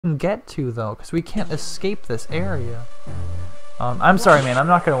can get to though, because we can't escape this area. I'm sorry, man. I'm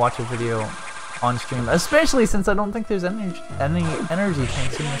not gonna watch a video on stream, especially since I don't think there's any energy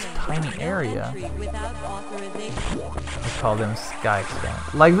tanks in this tiny area. Let's call them sky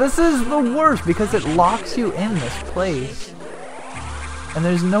experiment. Like, this is the worst because it locks you in this place, and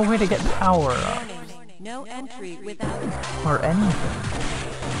there's no way to get power up. No entry without Or anything.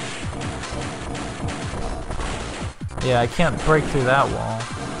 Yeah, I can't break through that wall.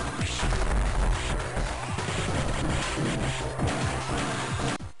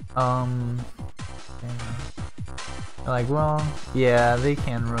 Like, well, yeah, they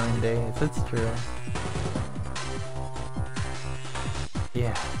can ruin days, it's true.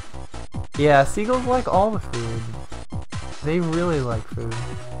 Yeah. Yeah, seagulls like all the food. They really like food.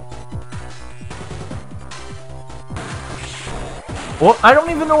 Well, I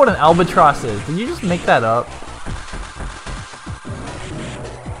don't even know what an albatross is. Did you just make that up?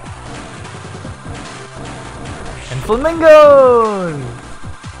 And flamingos!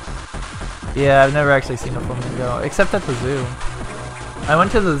 Yeah, I've never actually seen a flamingo, except at the zoo. I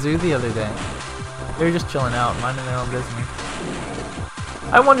went to the zoo the other day. They were just chilling out, minding their own business.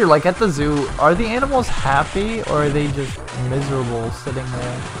 I wonder, like, at the zoo, are the animals happy, or are they just miserable, sitting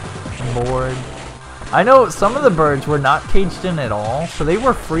there, and bored? I know some of the birds were not caged in at all, so they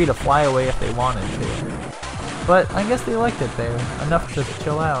were free to fly away if they wanted to. But I guess they liked it there, enough to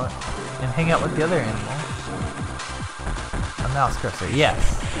chill out, and hang out with the other animals. A mouse cursor,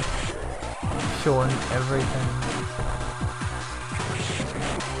 yes! Showing everything.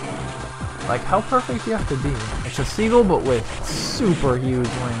 Like, how perfect do you have to be? It's a seagull, but with super huge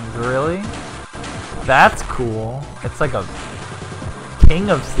wings, really? That's cool. It's like a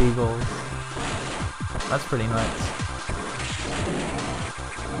king of seagulls. That's pretty nuts.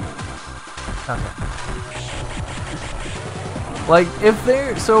 Okay. Like, if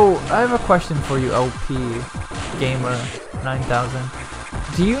they're... So, I have a question for you, LP Gamer 9000.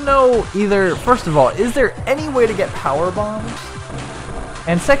 Do you know either... First of all, is there any way to get power bombs?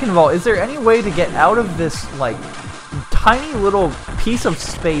 And second of all, is there any way to get out of this, like, tiny little piece of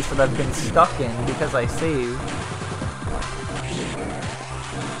space that I've been stuck in because I saved?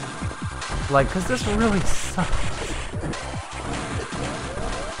 Like, cause this really sucks.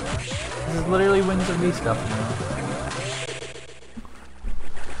 This is literally Wings of Me stuff now.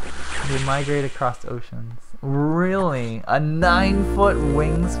 They migrate across oceans. Really? A 9-foot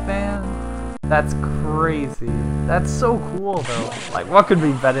wingspan? That's crazy. That's so cool though. Like, what could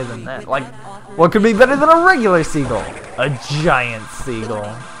be better than that? Like, what could be better than a regular seagull? A giant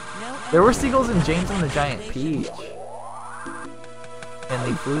seagull. There were seagulls in James and the Giant Peach. And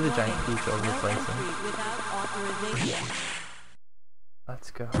they flew the giant peach over the place. Let's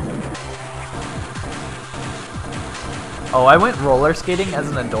go. Oh, I went roller skating as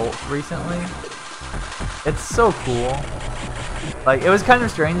an adult recently. It's so cool. Like, it was kind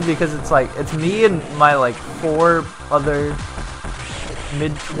of strange because it's like, it's me and my like 4 other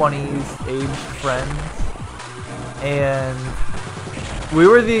mid-20s aged friends. And we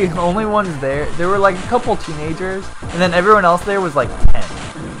were the only ones there. There were like a couple teenagers, and then everyone else there was like 10.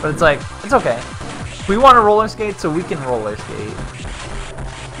 But it's like, it's okay. We want to roller skate, so we can roller skate.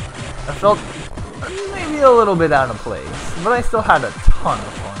 I felt maybe a little bit out of place, but I still had a ton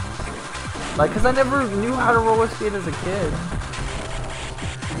of fun. Like, cause I never knew how to roller skate as a kid.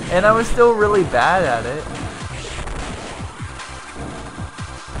 And I was still really bad at it.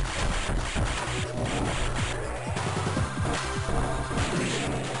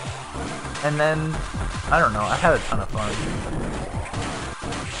 And then, I don't know, I had a ton of fun.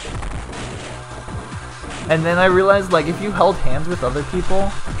 And then I realized, like, if you held hands with other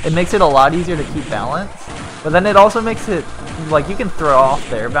people, it makes it a lot easier to keep balance. But then it also makes it, like, you can throw off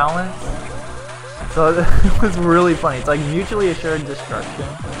their balance. So it was really funny. It's like mutually assured destruction.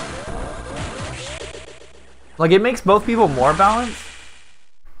 Like, it makes both people more balanced,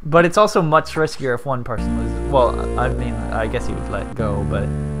 but it's also much riskier if one person loses. Well, I mean, I guess you would let go, but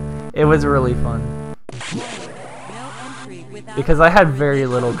it was really fun. Because I had very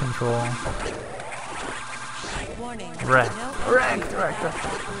little control. Wrecked.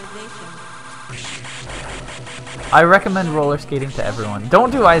 I recommend roller skating to everyone.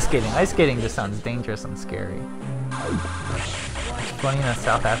 Don't do ice skating. Ice skating just sounds dangerous and scary. It's funny in a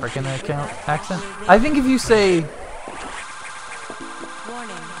South African accent. I think if you say...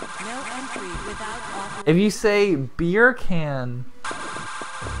 If you say beer can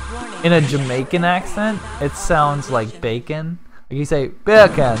in a Jamaican accent, it sounds like bacon. Like you say beer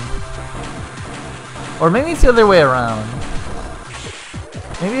can. Or maybe it's the other way around.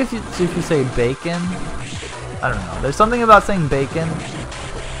 Maybe if you say bacon, I don't know. There's something about saying bacon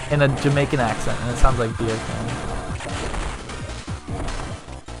in a Jamaican accent, and it sounds like beer can.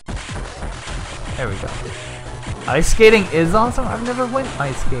 There we go. Ice skating is awesome. I've never went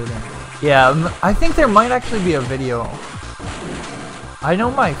ice skating. Yeah, I think there might actually be a video. I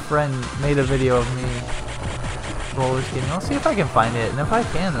know my friend made a video of me roller skating. I'll see if I can find it, and if I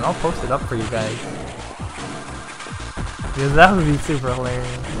can, then I'll post it up for you guys. Because that would be super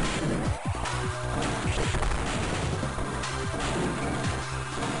hilarious.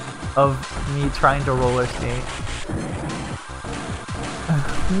 Of me trying to roller skate.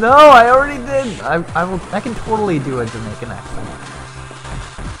 No, I already did. I can totally do a Jamaican accent.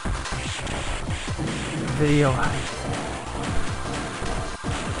 Video.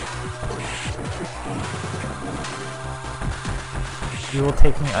 You will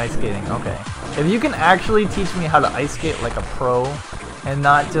take me ice skating. Okay. If you can actually teach me how to ice skate like a pro and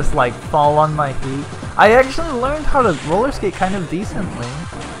not just like fall on my feet. I actually learned how to roller skate kind of decently.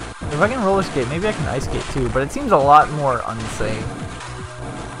 If I can roller skate, maybe I can ice skate too, but it seems a lot more unsafe.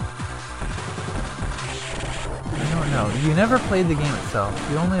 I don't know. You never played the game itself.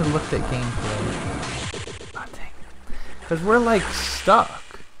 You only looked at gameplay. God dang it. Because we're like stuck.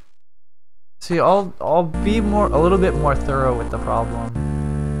 See, I'll be a little bit more thorough with the problem.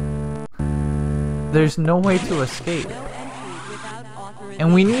 There's no way to escape.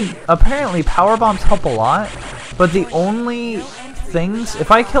 And we need, apparently power bombs help a lot, but the only things, if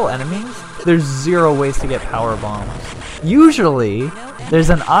I kill enemies, there's 0 ways to get power bombs. Usually, there's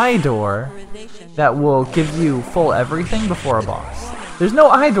an eye door that will give you full everything before a boss. There's no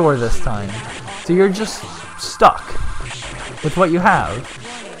eye door this time, so you're just stuck with what you have.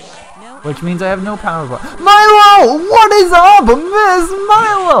 Which means I have no power bomb. Milo! What is up, Miss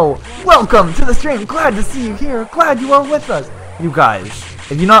Milo? Welcome to the stream. Glad to see you here. Glad you are with us. You guys,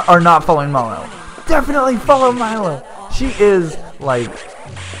 if you are not following Milo, definitely follow Milo. She is like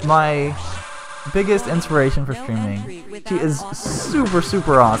my biggest inspiration for streaming. She is super,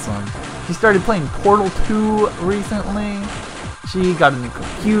 super awesome. She started playing Portal 2 recently. She got a new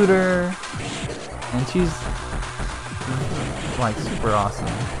computer. And she's like super awesome.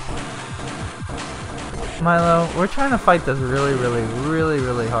 Milo, we're trying to fight this really, really, really,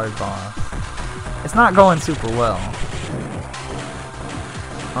 really hard boss. It's not going super well.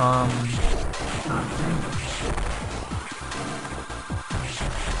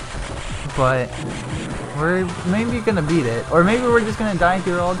 But we're maybe gonna beat it, or maybe we're just gonna die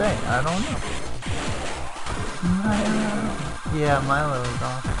here all day. I don't know. Milo. Yeah, Milo is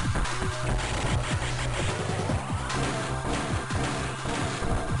awesome.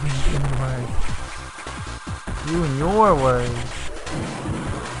 You and your words.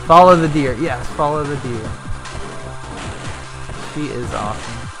 Follow the deer. Yes, follow the deer. She is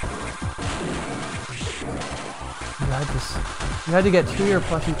awesome. You had to get 2 of your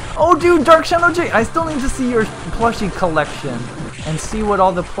plushie. Oh, dude, Dark Shadow J! I still need to see your plushie collection and see what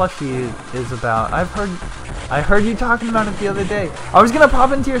all the plushie is about. I heard you talking about it the other day. I was gonna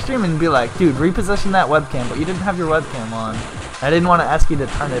pop into your stream and be like, dude, reposition that webcam, but you didn't have your webcam on. I didn't want to ask you to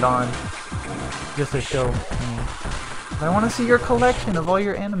turn it on just to show me. But I want to see your collection of all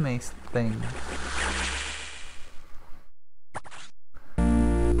your anime things.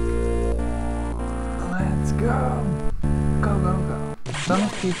 Let's go. Go, go, go. Some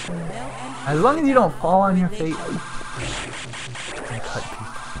people, as long as you don't fall on your face. And cut people.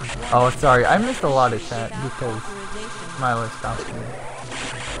 Oh, sorry. I missed a lot of chat because Milo stopped me.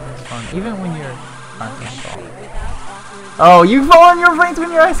 It's fun. Even when you're not gonna fall. Oh, you fall on your face when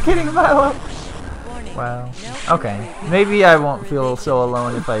you're ice skating, Milo? Wow. Okay. Maybe I won't feel so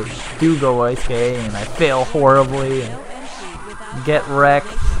alone if I do go ice skating and I fail horribly and get wrecked.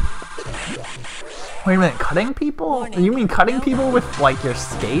 Wait a minute, cutting people? You mean cutting people with, like, your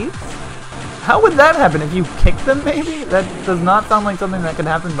skates? How would that happen? If you kick them, maybe? That does not sound like something that could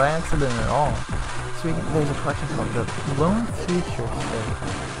happen by accident at all. So there's a collection called the Lone Future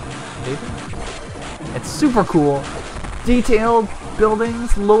State. It's super cool. Detailed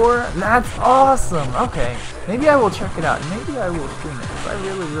buildings, lore. That's awesome. Okay, maybe I will check it out. Maybe I will stream it. Because I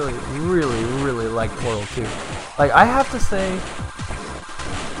really, really, really, really like Portal 2. Like, I have to say,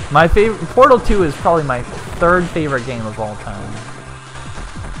 my favorite Portal 2 is probably my 3rd favorite game of all time.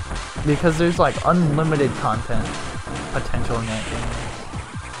 Because there's like unlimited content potential in that game.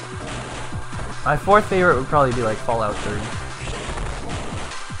 My 4th favorite would probably be like Fallout 3.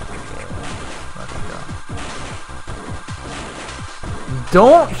 Okay, let's go.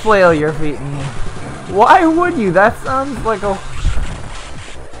 Don't flail your feet in me. Why would you? That sounds like a...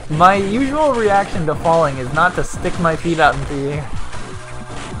 My usual reaction to falling is not to stick my feet out into the air.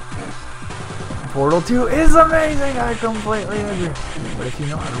 Portal 2 is amazing, I completely agree. But if you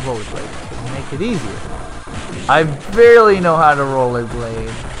know how to rollerblade, it'll make it easier. I barely know how to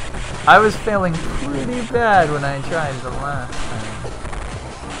rollerblade. I was failing pretty bad when I tried the last time.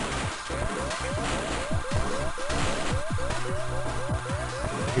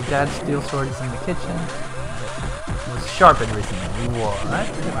 Your dad's steel sword is in the kitchen. It was sharpened recently. What?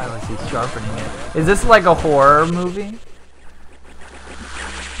 Why was he sharpening it? Is this like a horror movie?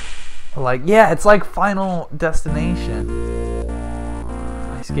 Like, yeah, it's like Final Destination.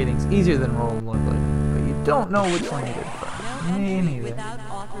 Ice skating's easier than rollerblading, but you don't know which one you did first. Me neither.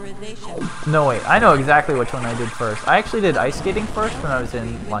 No, wait, I know exactly which one I did first. I actually did ice skating first when I was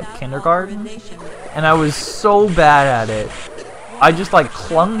in, like, kindergarten, and I was so bad at it. I just, like,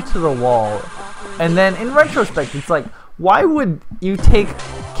 clung to the wall. And then, in retrospect, it's like, why would you take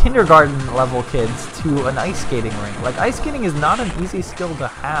kindergarten level kids to an ice skating rink? Like, ice skating is not an easy skill to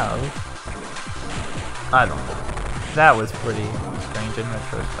have. I don't know. That was pretty strange in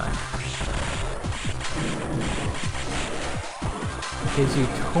retrospect. It gives you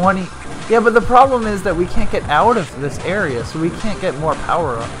 20... Yeah, but the problem is that we can't get out of this area, so we can't get more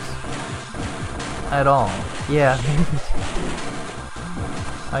power-ups. At all. Yeah.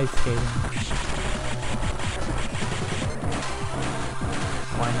 Ice skating.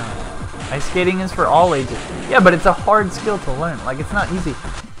 Why not? Ice skating is for all ages. Yeah, but it's a hard skill to learn. Like, it's not easy.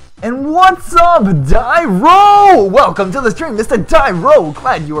 And what's up, Dyro? Welcome to the stream, Mr. Dyro.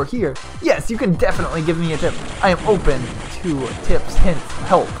 Glad you are here. Yes, you can definitely give me a tip. I am open to tips, hints,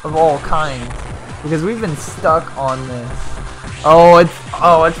 help of all kinds. Because we've been stuck on this. Oh,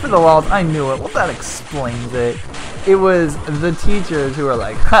 it's for the walls. I knew it. Well, that explains it. It was the teachers who were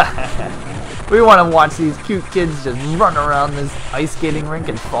like, we want to watch these cute kids just run around this ice skating rink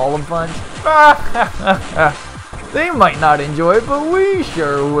and fall a bunch. They might not enjoy it, but we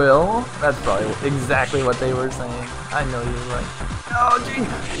sure will. That's probably exactly what they were saying. I know you were like, oh, gee.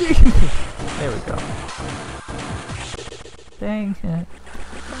 There we go. Dang it.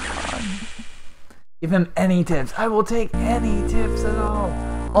 Give him any tips. I will take any tips at all.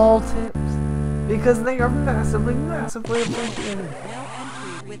 All tips. Because they are massively, massively appreciated.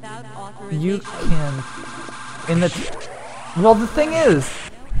 You can... Well, the thing is...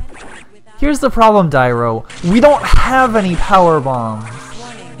 Here's the problem, Dyro. We don't have any power bombs.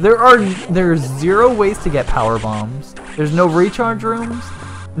 There's 0 ways to get power bombs. There's no recharge rooms.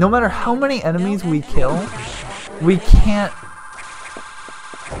 No matter how many enemies we kill, we can't...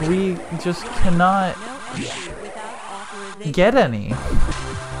 We just cannot get any.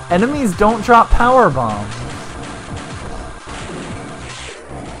 Enemies don't drop power bombs.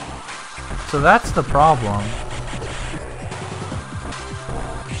 So that's the problem.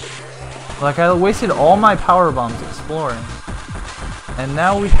 Like, I wasted all my power bombs exploring. And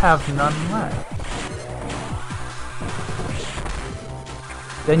now we have none left.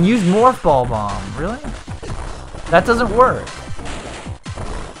 Then use Morph Ball Bomb. Really? That doesn't work.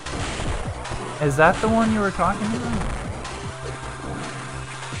 Is that the one you were talking about?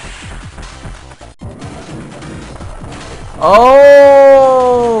 Oh!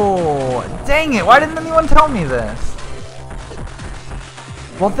 Dang it! Why didn't anyone tell me this?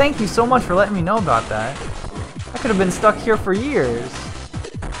 Well, thank you so much for letting me know about that. I could have been stuck here for years.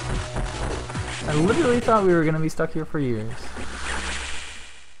 I literally thought we were going to be stuck here for years.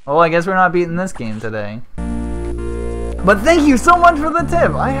 Well, I guess we're not beating this game today. But thank you so much for the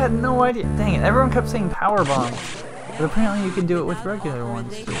tip! I had no idea. Dang it, everyone kept saying power bombs. But apparently you can do it with regular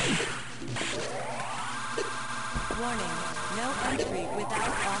ones too. Warning, no entry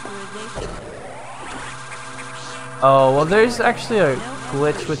without authorization. Oh, well there's actually a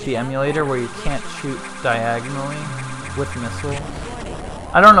glitch with the emulator where you can't shoot diagonally with missiles.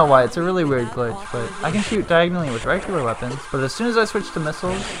 I don't know why, it's a really weird glitch, but I can shoot diagonally with regular weapons, but as soon as I switch to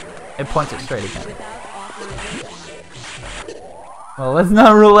missiles, it points it straight again. Well, let's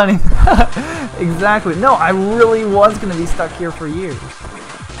not rule anything. Exactly. No, I really was going to be stuck here for years.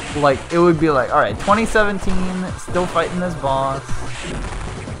 Like, it would be like, alright, 2017, still fighting this boss.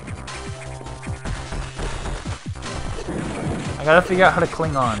 I gotta figure out how to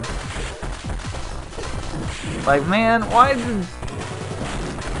cling on. Like, man, why did...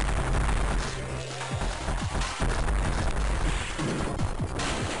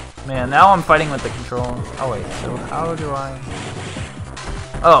 Man, now I'm fighting with the controls. Oh wait, so how do I...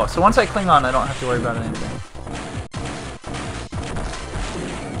 Oh, so once I cling on, I don't have to worry about anything.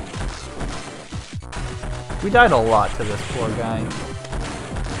 We died a lot to this poor guy.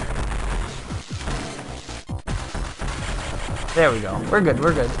 There we go. We're good,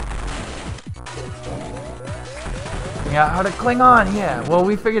 we're good. Yeah, how to cling on, yeah. Well,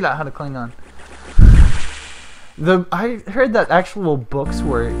 we figured out how to cling on. I heard that actual books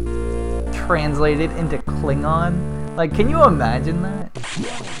were translated into Klingon. Like, can you imagine that?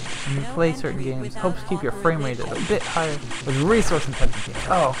 When you play certain games, helps keep your frame rate a bit higher with resource-intensive games.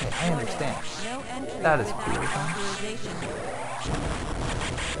 Oh, okay, I understand. That is cool.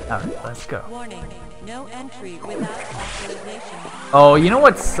 Alright, let's go. Warning, no entry without authorization. Oh, you know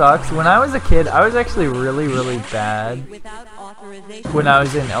what sucks? When I was a kid, I was actually really, really bad Without authorization. when I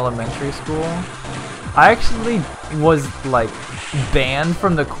was in elementary school. I actually was, like, banned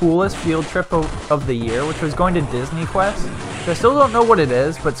from the coolest field trip of the year, which was going to Disney Quest. So I still don't know what it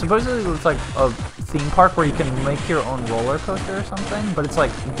is, but supposedly it's like a theme park where you can make your own roller coaster or something, but it's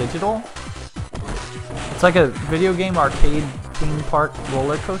like digital. It's like a video game arcade theme park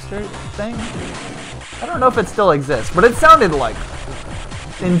roller coaster thing. I don't know if it still exists, but it sounded like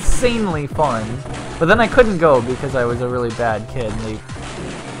insanely fun. But then I couldn't go because I was a really bad kid, and they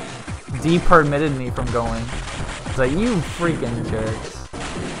de-permitted me from going. It's like, you freaking jerks.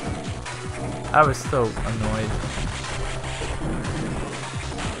 I was so annoyed.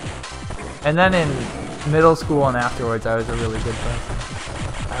 And then in middle school and afterwards, I was a really good person.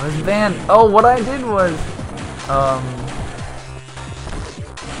 I was banned. Oh, what I did was, I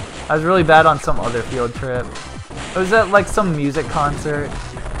was really bad on some other field trip. It was at like some music concert.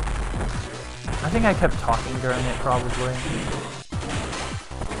 I think I kept talking during it, probably.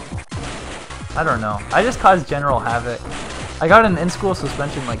 I don't know. I just caused general havoc. I got an in-school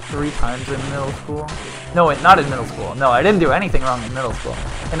suspension like 3 times in middle school. No, wait, not in middle school. No, I didn't do anything wrong in middle school.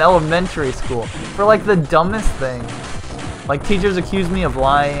 In elementary school. For like the dumbest things. Like teachers accused me of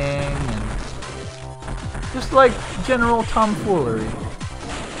lying and just like general tomfoolery.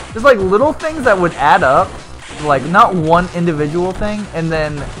 Just like little things that would add up. Like not one individual thing, and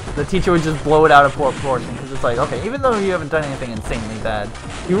then the teacher would just blow it out of proportion because it's like, okay, even though you haven't done anything insanely bad,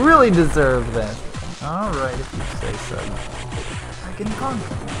 you really deserve this. Alright, if you say so. I can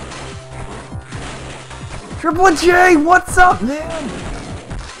conquer. Triple J, what's up, man?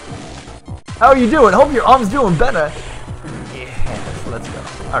 How are you doing? Hope your arm's doing better. Yes, let's go.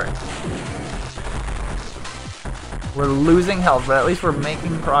 Alright. We're losing health, but at least we're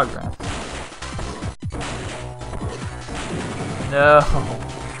making progress. No!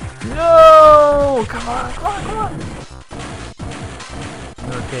 No! Come on, come on, come on!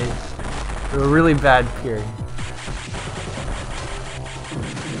 Okay. We're a really bad period.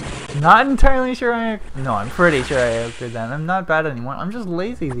 Not entirely sure no, I'm pretty sure I answered that. I'm not bad anymore. I'm just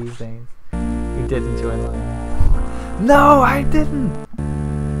lazy these days. You did enjoy lying. No, I didn't!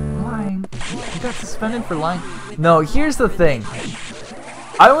 Lying. You got suspended for lying. No, here's the thing.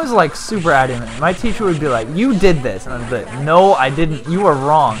 I was like super adamant. My teacher would be like, you did this. And I'd be like, no, I didn't. You were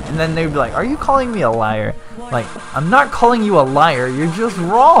wrong. And then they'd be like, are you calling me a liar? Like, I'm not calling you a liar. You're just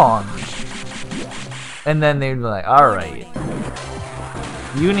wrong. And then they'd be like, alright.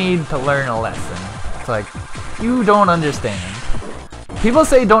 You need to learn a lesson. It's like, you don't understand. People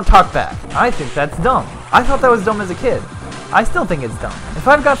say don't talk back. I think that's dumb. I thought that was dumb as a kid. I still think it's dumb. If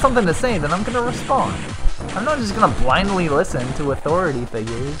I've got something to say, then I'm gonna respond. I'm not just gonna blindly listen to authority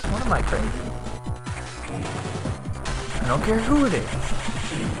figures. What am I, crazy? I don't care who it is.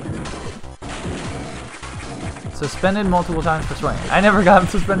 Suspended multiple times for swearing. I never got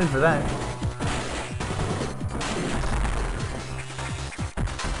suspended for that.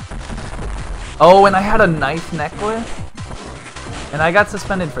 Oh, and I had a knife necklace. And I got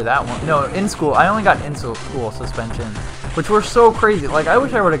suspended for that one. No, in school. I only got in-school suspensions, which were so crazy. Like, I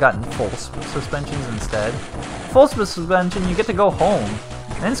wish I would have gotten full suspensions instead. Full suspension, you get to go home.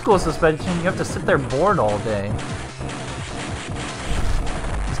 In-school suspension, you have to sit there bored all day.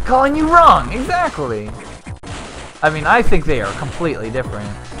 He's calling you wrong! Exactly! I mean, I think they are completely different.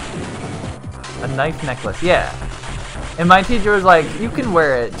 A knife necklace, yeah. And my teacher was like, you can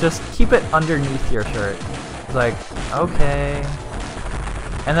wear it, just keep it underneath your shirt. I was like, okay.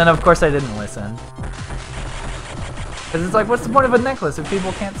 And then of course I didn't listen. Because it's like, what's the point of a necklace if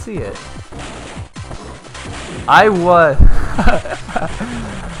people can't see it? I was.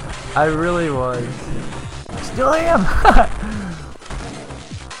 I really was. Still am!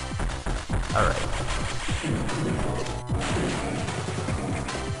 Alright.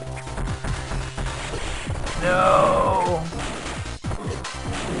 No!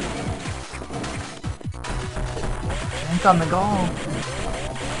 Shank on the goal.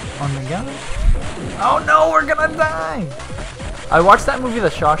 On the gun? Oh no, we're gonna die! I watched that movie, The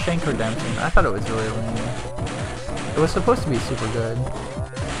Shawshank Redemption. I thought it was really lame. It was supposed to be super good.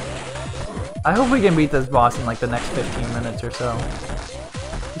 I hope we can beat this boss in like the next 15 minutes or so.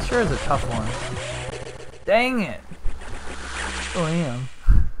 He sure is a tough one. Dang it! Oh, I am.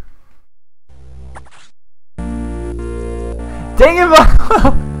 Dang it,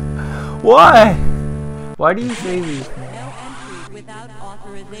 Milo! Why? Why do you say these things? No entry without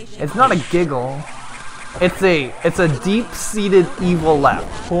authorization. It's not a giggle. It's a deep-seated evil laugh.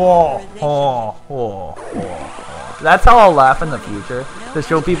 Whoa, whoa, whoa, whoa. That's how I'll laugh in the future, to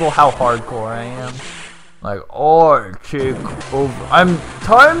show people how hardcore I am. Like, I take over. I'm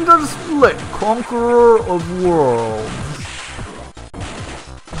time to split, conqueror of worlds.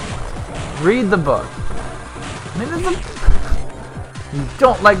 Read the book. You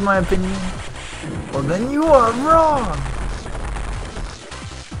don't like my opinion? Well, then you are wrong.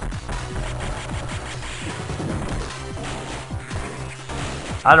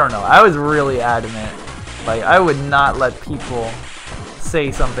 I don't know. I was really adamant. Like, I would not let people say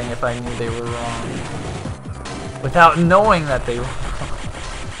something if I knew they were wrong, without knowing that they were wrong.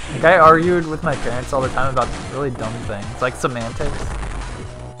 Like, I argued with my parents all the time about really dumb things, like semantics.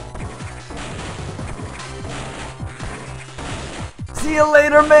 See you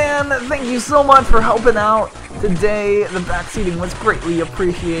later, man! Thank you so much for helping out today. The backseating was greatly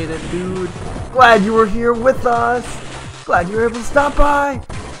appreciated, dude. Glad you were here with us. Glad you were able to stop by.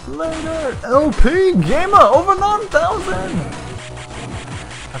 Later. LP Gamer over 9,000.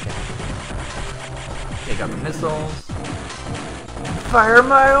 Okay. Take out the missiles. Fire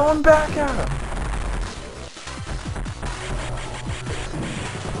my own back at him.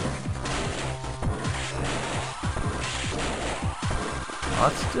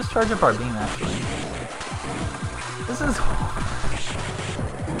 Let's just charge up our beam, actually. This is...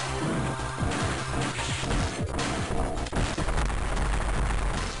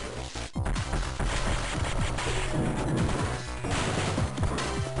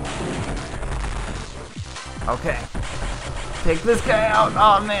 Okay. Take this guy out!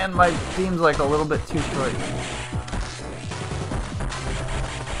 Oh man, my beam's like a little bit too short.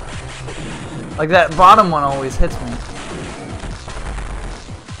 Like that bottom one always hits me.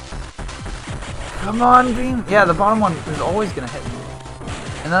 Come on, beam! Yeah, the bottom one is always gonna hit me.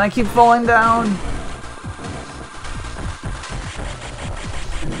 And then I keep falling down.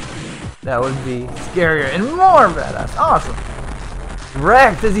 That would be scarier and more badass. Awesome!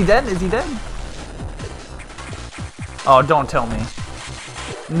 Wrecked! Is he dead? Is he dead? Oh, don't tell me.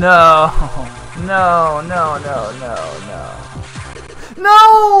 No! No, no, no, no, no.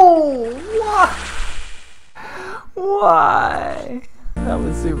 No! Why? Why? That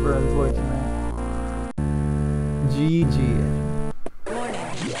was super unfortunate. GG.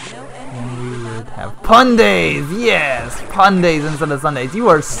 And we would have pun days! Yes! Pun days instead of Sundays. You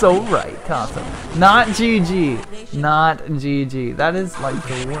are so right, Casa. Not GG. Not GG. That is like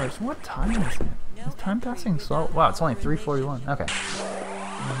the worst. What time is it? Is time passing slow? Wow, it's only 3:41. Okay.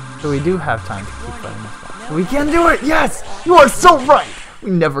 So we do have time to keep fighting this boss. We can do it! Yes! You are so right!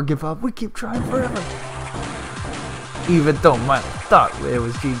 We never give up. We keep trying forever. Even though my thought it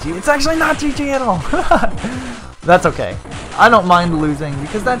was GG. It's actually not GG at all! That's okay. I don't mind losing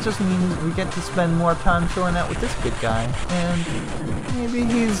because that just means we get to spend more time showing out with this good guy. And maybe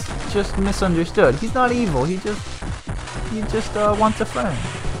he's just misunderstood. He's not evil. He just wants a friend.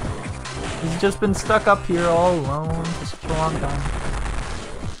 He's just been stuck up here all alone for such a long time.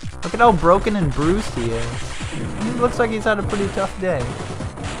 Look at how broken and bruised he is. He looks like he's had a pretty tough day.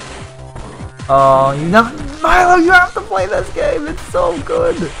 Oh, Milo, you have to play this game. It's so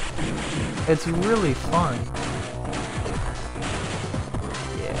good. It's really fun.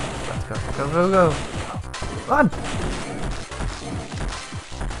 Yeah, let's go, go, go, go. Run!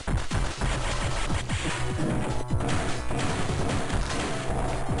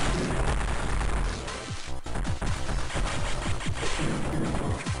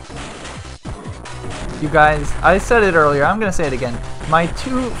 You guys, I said it earlier, I'm gonna say it again. My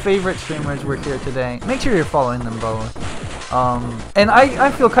two favorite streamers were here today. Make sure you're following them both. And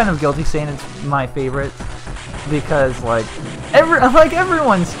I feel kind of guilty saying it's my favorite because like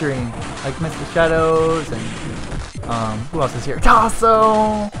everyone's stream, like Mr. Shadows and who else is here?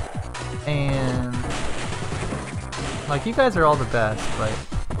 Tasso, and like you guys are all the best. Like,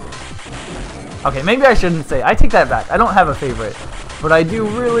 okay, maybe I shouldn't say. I take that back. I don't have a favorite. But I do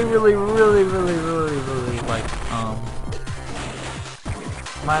really like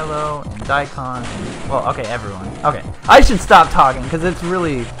Milo and Daikon and, well, okay, everyone. Okay, I should stop talking because it's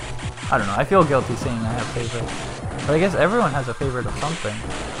really, I don't know, I feel guilty saying I have favorites. But I guess everyone has a favorite of something.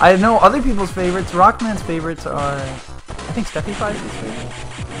 I know other people's favorites. Rockman's favorites are, I think Steffi Pie's his favorite.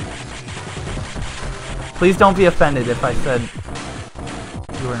 Please don't be offended if I said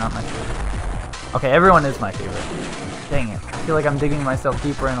you were not my favorite. Okay, everyone is my favorite. Dang it. I feel like I'm digging myself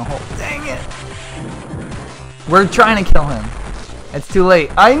deeper in a hole. Dang it! We're trying to kill him. It's too late.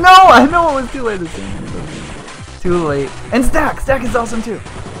 I know it was too late to see him. Too late. And Stack! Stack is awesome too!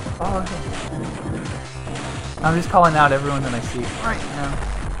 Oh, okay. I'm just calling out everyone that I see right now.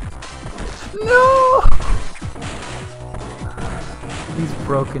 No! He's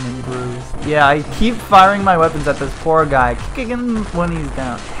broken and bruised. Yeah, I keep firing my weapons at this poor guy, kicking him when he's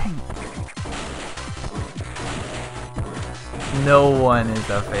down. Dang. No one is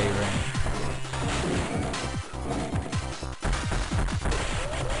a favorite.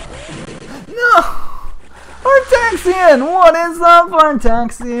 No! Artaxian! What is up,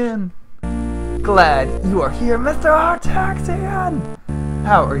 Artaxian? Glad you are here, Mr. Artaxian!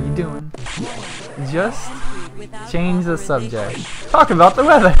 How are you doing? Just change the subject. Talk about the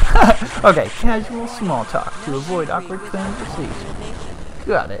weather! Okay, casual small talk to avoid awkward conversation.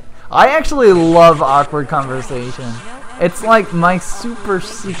 Got it. I actually love awkward conversation. It's like my super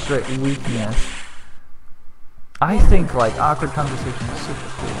secret weakness. I think like awkward conversation is super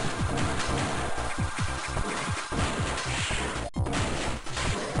cool.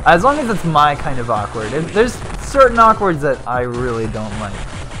 As long as it's my kind of awkward. There's certain awkwards that I really don't like.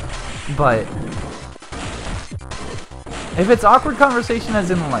 But if it's awkward conversation as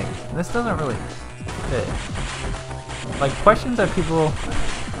in like, this doesn't really fit. Like questions that people,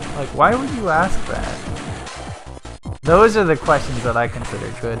 like why would you ask that? Those are the questions that I consider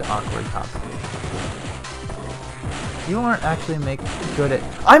good awkward topics. You aren't actually good at,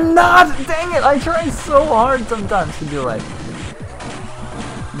 I'm not! Dang it! I try so hard sometimes to be like,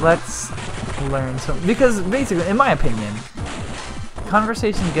 let's learn something. Because basically, in my opinion,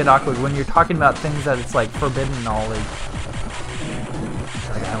 conversations get awkward when you're talking about things that it's like forbidden knowledge.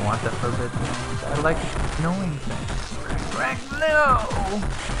 Like, I want the forbidden knowledge. I like knowing things. No!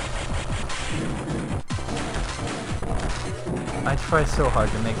 I try so hard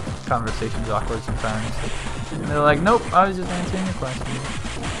to make conversations awkward sometimes. And they're like, nope, I was just answering your question.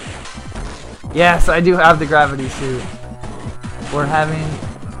 Yes, I do have the gravity suit. We're having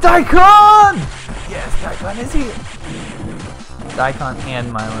Daikon! Yes, Daikon is here. Daikon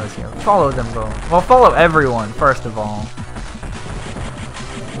and Milo is here. Follow them both. Well, follow everyone, first of all.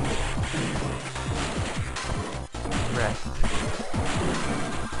 Right.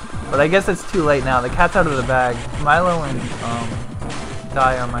 But I guess it's too late now. The cat's out of the bag. Milo and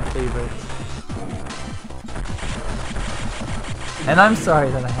Dai are my favorites. And I'm sorry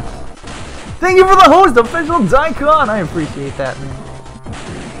that I have. Thank you for the host, official Daikon! I appreciate that, man.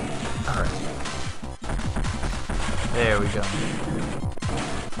 Alright. There we go.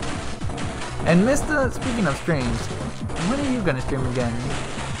 And Mr. Speaking of streams, when are you gonna stream again?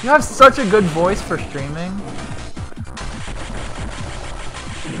 You have such a good voice for streaming.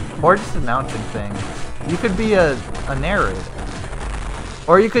 Or just announcing things. You could be a narrator.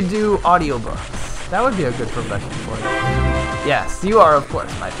 Or you could do audiobooks. That would be a good profession for you. Yes, you are of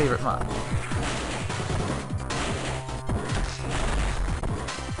course my favorite mod.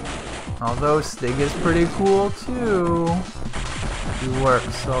 Although Stig is pretty cool too. You work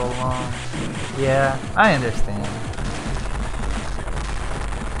so long. Yeah, I understand.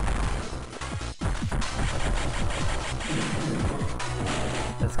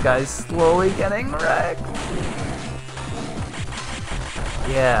 This guy's slowly getting wrecked.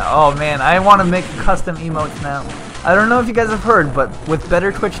 Yeah, oh man, I want to make custom emotes now. I don't know if you guys have heard, but with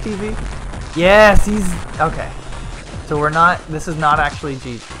better Twitch TV, yes, he's okay. So we're not. This is not actually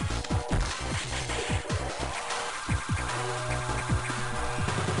GG.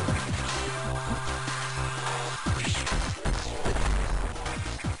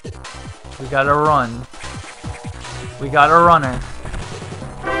 We gotta run. We got a runner.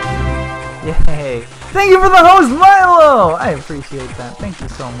 Yay! Thank you for the host, Milo! I appreciate that. Thank you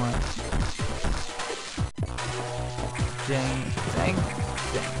so much. Dang, dang,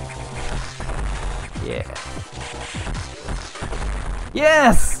 dang. Yeah.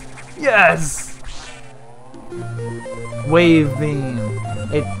 Yes! Yes! Wave beam.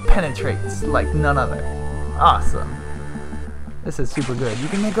 It penetrates like none other. Awesome. This is super good. You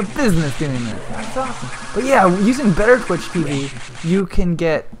can make a business doing this. That's awesome. But yeah, using better Twitch TV, you can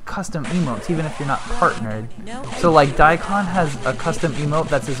get custom emotes even if you're not partnered. So like Daikon has a custom emote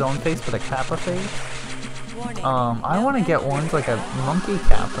that's his own face but a Kappa face. I want to get ones like a monkey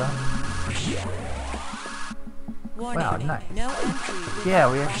Kappa. Wow, nice.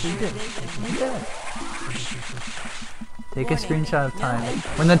 Yeah, we actually did. Okay. Take a screenshot of time.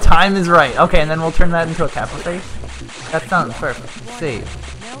 When the time is right. Okay, and then we'll turn that into a Kappa face. That sounds perfect. Save.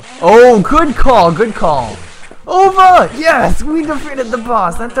 Oh, good call, good call. Over! Yes, we defeated the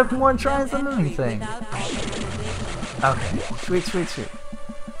boss. That took more tries than anything. Okay, sweet, sweet, sweet.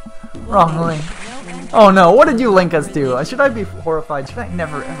 Wrong link. Oh no, what did you link us to? Should I be horrified? Should I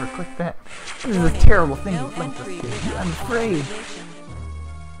never ever click that? This is a terrible thing you linked us to. I'm afraid.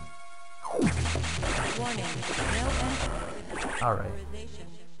 Alright.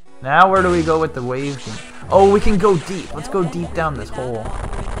 Now where do we go with the wave game? Oh, we can go deep. Let's go deep down this hole.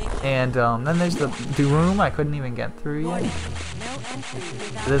 And then there's the room I couldn't even get through yet.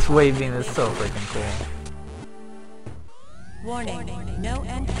 This wave beam is so freaking cool. Warning, no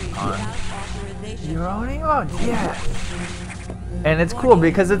entry without authorization. Your own emotes, yes! And it's cool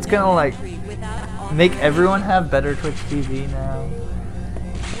because it's gonna like make everyone have better Twitch TV now.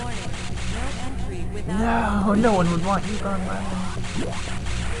 No, no one would want you gone live.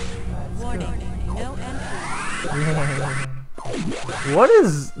 Warning, no entry. What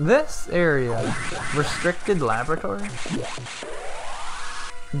is this area? Restricted laboratory?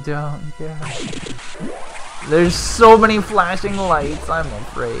 Don't get. There's so many flashing lights, I'm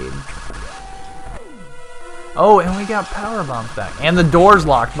afraid. Oh, and we got power bombs back. And the door's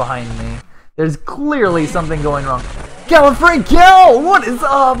locked behind me. There's clearly something going wrong. Gallifrey Gal! What is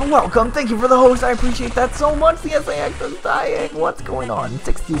up? Welcome. Thank you for the host. I appreciate that so much. The SAX is dying. What's going on?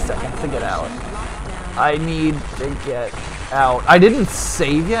 60 seconds to get out. I need to get out. I didn't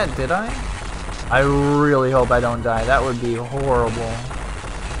save yet, did I? I really hope I don't die. That would be horrible.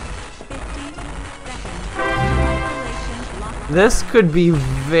 This could be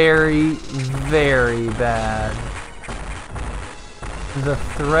very, very bad. The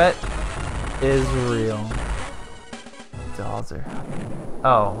threat is real. Dolls are...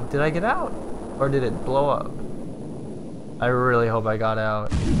 Oh, did I get out? Or did it blow up? I really hope I got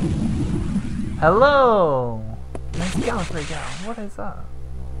out. Hello! Nice Gallifrey Gal, what is up?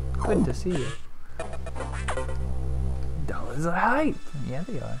 Good to see you. Dollars are hype! Yeah,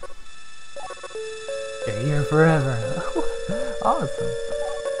 they are. Stay here forever. Awesome.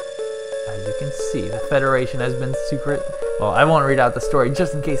 As you can see, the Federation has been secret. Well, I won't read out the story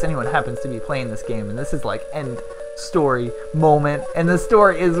just in case anyone happens to be playing this game, and this is like end story moment, and the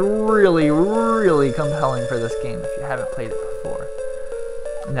story is really, really compelling for this game if you haven't played it before.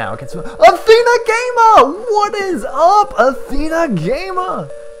 Now it gets Athena Gamer! What is up, Athena Gamer?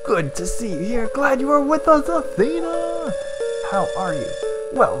 Good to see you here. Glad you are with us, Athena. How are you?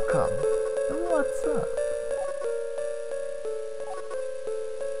 Welcome. What's up?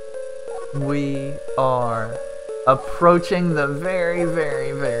 We are approaching the very,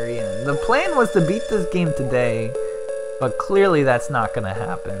 very, very end. The plan was to beat this game today, but clearly that's not gonna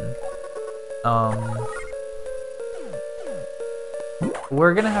happen.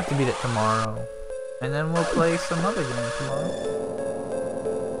 We're gonna have to beat it tomorrow, and then we'll play some other game tomorrow.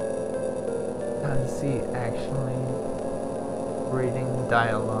 Let's see, actually reading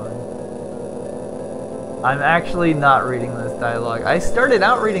dialogue. I'm actually not reading this dialogue. I started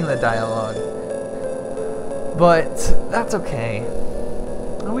out reading the dialogue, but that's okay.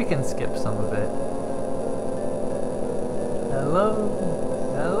 We can skip some of it. Hello?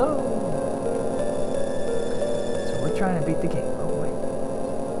 Hello? So we're trying to beat the game. Oh,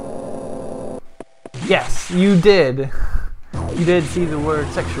 wait. Yes, you did. You did see the word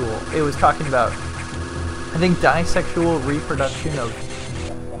sexual. It was talking about, I think, disexual reproduction of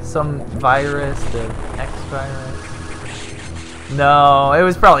some virus, the X virus. No, it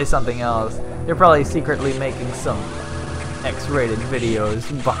was probably something else. They're probably secretly making some X-rated videos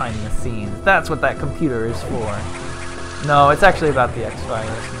behind the scenes. That's what that computer is for. No, it's actually about the X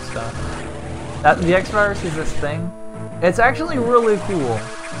virus and stuff. The X virus is this thing. It's actually really cool.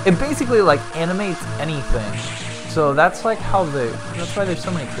 It basically like animates anything. So that's like how that's why there's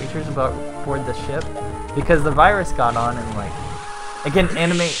so many creatures aboard the ship, because the virus got on and like it can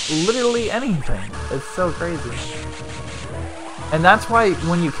animate literally anything. It's so crazy. And that's why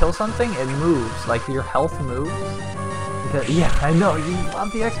when you kill something, it moves. Like your health moves. Because, yeah, I know you love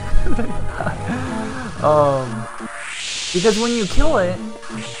the X. Because when you kill it,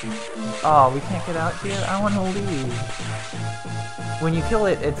 oh, we can't get out here. I want to leave. When you kill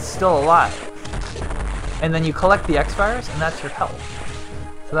it, it's still alive. And then you collect the X virus, and that's your health.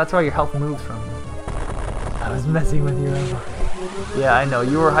 So that's why your health moves from it. I was messing with you, Emma. Yeah, I know.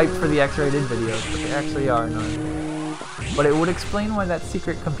 You were hyped for the X-rated videos, but they actually are none. But it would explain why that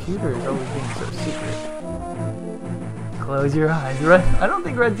secret computer is always being so secret. Close your eyes. Red. I don't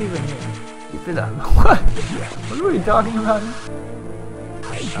think Red's even here. Keep it up. What? What are we talking about?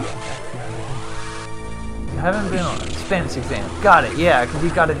 You haven't been on a Spanish exam. Got it. Yeah, because you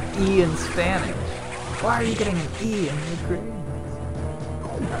got an E in Spanish. Why are you getting an E in your grades?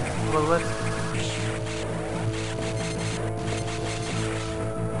 Well,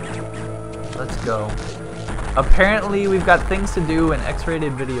 let's go. Apparently, we've got things to do and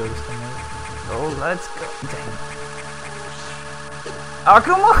X-rated videos to make. go, let's go. Dang. Oh,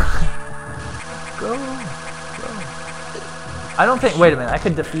 come on! Go, go. I don't think, wait a minute, I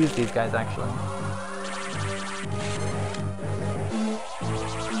could defuse these guys actually.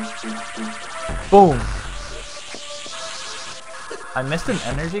 Boom! I missed an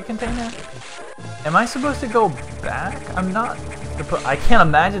energy container? Am I supposed to go back? I'm not. I can't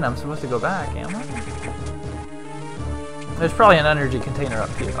imagine I'm supposed to go back, am I? There's probably an energy container up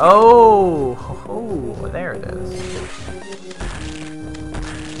here. Oh! Oh, there it is.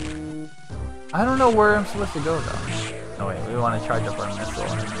 I don't know where I'm supposed to go though. No wait, we want to charge up our missile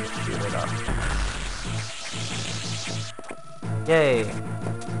and then shoot it up. Yay!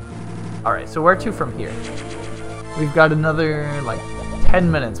 Alright, so where to from here? We've got another, like,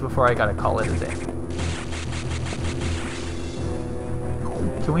 10 minutes before I gotta call it a day.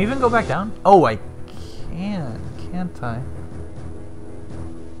 Can we even go back down? Oh, I can, can't I?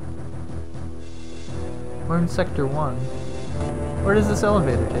 We're in Sector 1. Where does this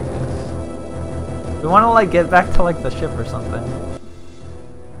elevator take us? We want to, like, get back to, like, the ship or something.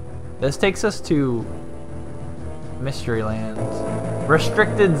 This takes us to Mystery Land.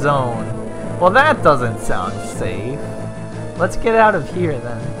 Restricted zone. Well, that doesn't sound safe. Let's get out of here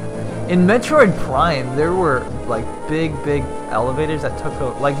then. In Metroid Prime, there were like big elevators that took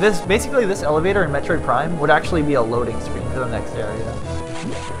over. Like this, basically this elevator in Metroid Prime would actually be a loading screen for the next area.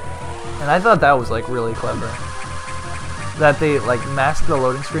 And I thought that was like really clever. That they like masked the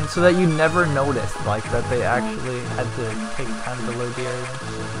loading screen so that you never noticed like that they actually had to take time to load the area.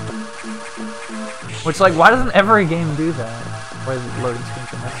 Which, like, why doesn't every game do that? Where the loading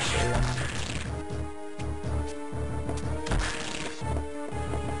screens are necessary.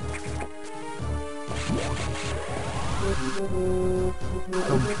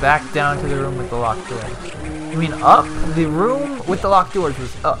 Go back down to the room with the locked doors. You mean up? The room with the locked doors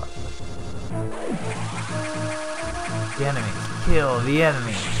was up. The enemies. Kill the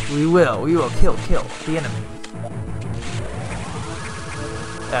enemies. We will kill the enemies.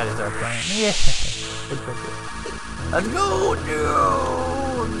 That is our plan. Yeah. Let's go, dude!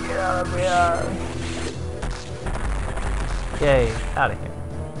 Get out of here! Yay, out of here.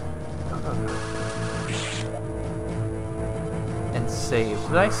 And save.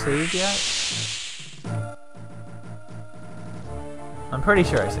 Did I save yet? I'm pretty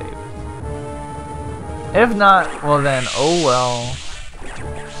sure I saved. If not, well then, oh well.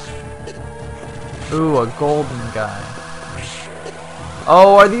 Ooh, a golden guy.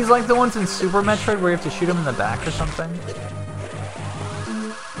 Oh, are these like the ones in Super Metroid where you have to shoot them in the back or something?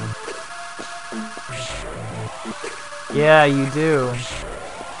 Yeah, you do.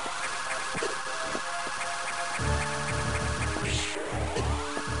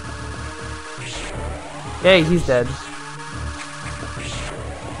 Yay, he's dead.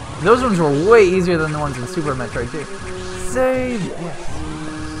 Those ones were way easier than the ones in Super Metroid 2. Save! Yes.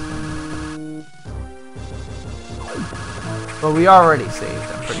 Well, we already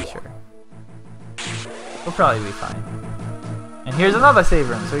saved, I'm pretty sure. We'll probably be fine. And here's another save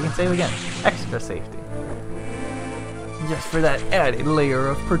room, so we can save again. Extra safety. Just for that added layer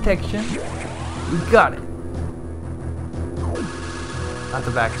of protection. We got it. Not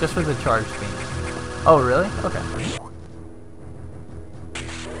the back, just for the charge beam. Oh, really? Okay.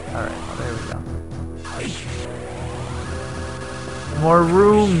 Alright, well, there we go. More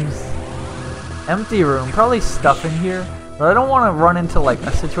rooms! Empty room. Probably stuff in here. But I don't want to run into like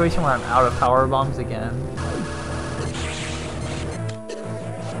a situation where I'm out of power bombs again.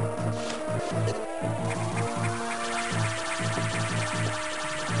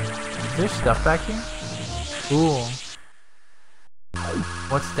 Is there stuff back here? Cool.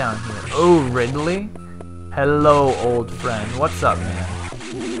 What's down here? Oh, Ridley? Hello, old friend. What's up, man?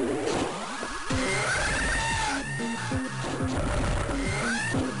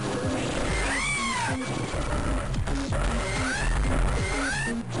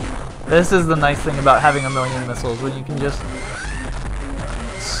 This is the nice thing about having a million missiles, when you can just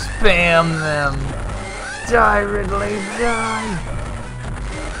spam them. Die, Ridley, die!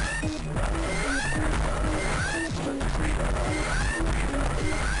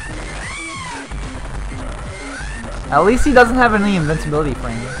 At least he doesn't have any invincibility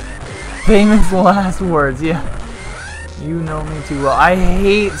frames. Famous last words, yeah. You know me too well. I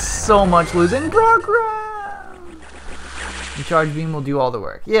hate so much losing progress! The charge beam will do all the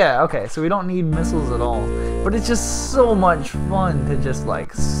work. Yeah, okay, so we don't need missiles at all. But it's just so much fun to just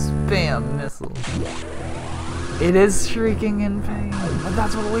like spam missiles. It is shrieking in pain, but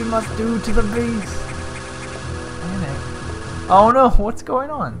that's what we must do to the beast. Panic. Oh no, what's going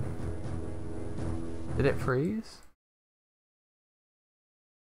on? Did it freeze?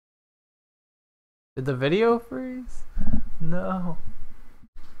 Did the video freeze? No.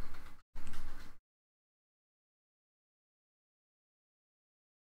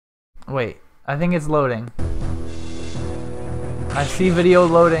 Wait, I think it's loading. I see video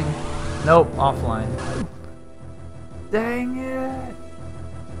loading. Nope, offline. Dang it!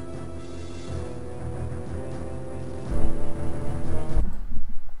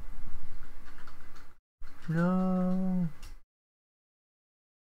 No.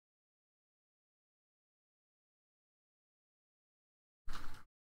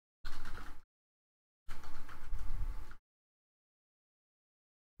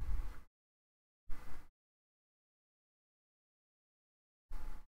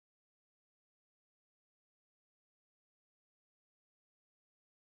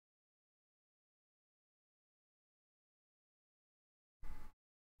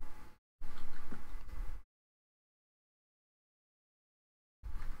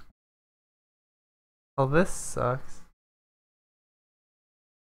 Oh, this sucks.